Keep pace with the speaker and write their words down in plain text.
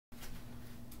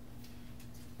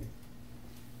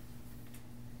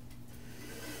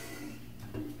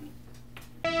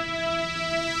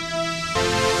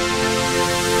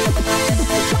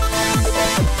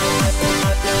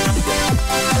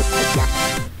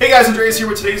Hey guys, Andreas here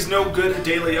with today's No Good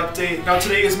Daily Update. Now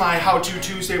today is my How To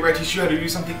Tuesday where I teach you how to do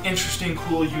something interesting,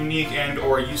 cool, unique, and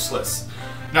or useless.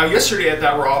 Now yesterday at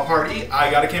that We're All party, I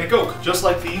got a can of Coke, just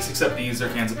like these, except these are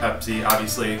cans of Pepsi.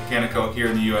 Obviously, can of Coke here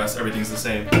in the US, everything's the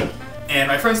same. And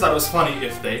my friends thought it was funny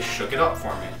if they shook it up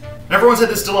for me. And everyone's had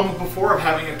this dilemma before of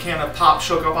having a can of pop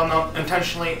shook up on them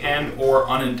intentionally and or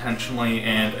unintentionally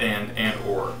and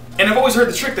or. And I've always heard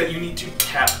the trick that you need to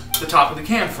tap the top of the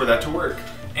can for that to work.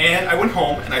 And I went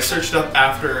home and I searched up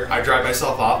after I dried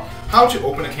myself off how to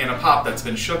open a can of pop that's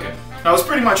been shooken. Now it's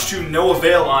pretty much to no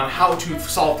avail on how to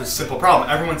solve this simple problem.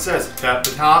 Everyone says tap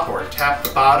the top or tap the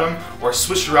bottom or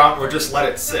switch it around or just let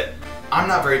it sit. I'm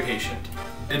not very patient.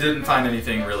 I didn't find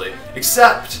anything really,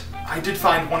 except I did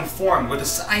find one forum with a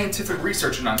scientific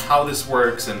research on how this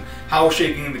works and how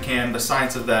shaking the can, the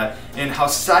science of that, and how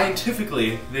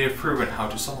scientifically they have proven how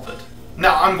to solve it.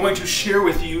 Now I'm going to share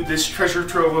with you this treasure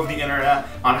trove of the internet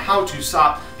on how to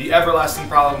stop the everlasting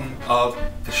problem of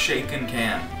the shaken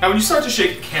can. Now when you start to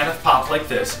shake a can of pop like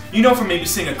this, you know from maybe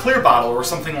seeing a clear bottle or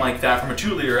something like that from a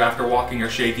 2-liter after walking or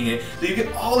shaking it, that you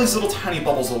get all these little tiny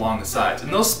bubbles along the sides,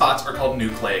 and those spots are called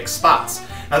nucleic spots.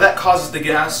 Now that causes the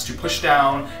gas to push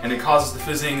down and it causes the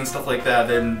fizzing and stuff like that.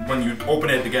 Then when you open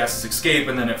it, the gases escape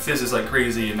and then it fizzes like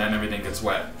crazy and then everything gets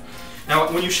wet.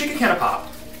 Now when you shake a can of pop,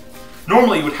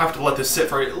 normally you would have to let this sit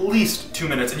for at least 2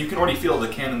 minutes, and you can already feel the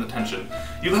can and the tension.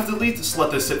 You'll have to at least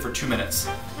let this sit for 2 minutes.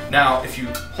 Now, if you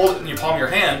hold it in your palm of your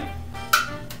hand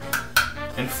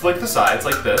and flick the sides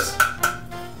like this,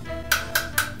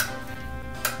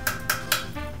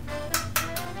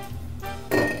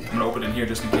 I'm gonna open it in here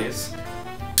just in case,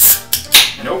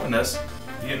 and open this,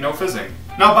 you get no fizzing.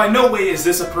 Now by no way is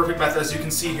this a perfect method. As you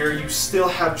can see here, you still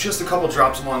have just a couple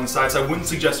drops along the sides. I wouldn't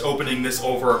suggest opening this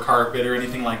over a carpet or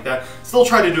anything like that. Still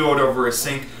try to do it over a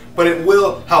sink, but it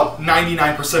will help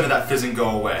 99% of that fizzing go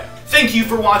away. Thank you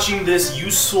for watching this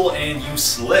useful and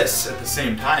useless at the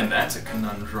same time. That's a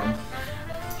conundrum.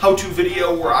 How-to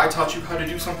video where I taught you how to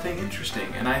do something interesting,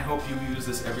 and I hope you use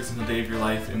this every single day of your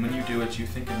life, and when you do it, you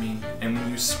think of me, and when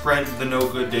you spread the No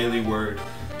Good Daily word,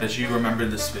 that you remember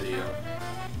this video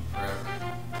forever.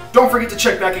 Don't forget to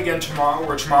check back again tomorrow,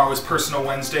 where tomorrow is Personal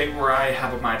Wednesday, where I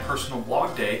have my personal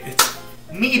blog day. It's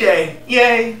me day,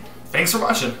 yay! Thanks for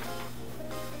watching.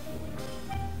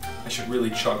 I should really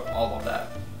chug all of that.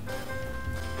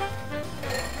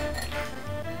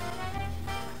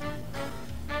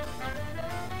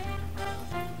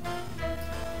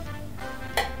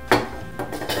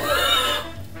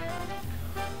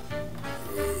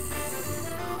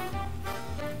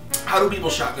 How do people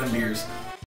shotgun beers?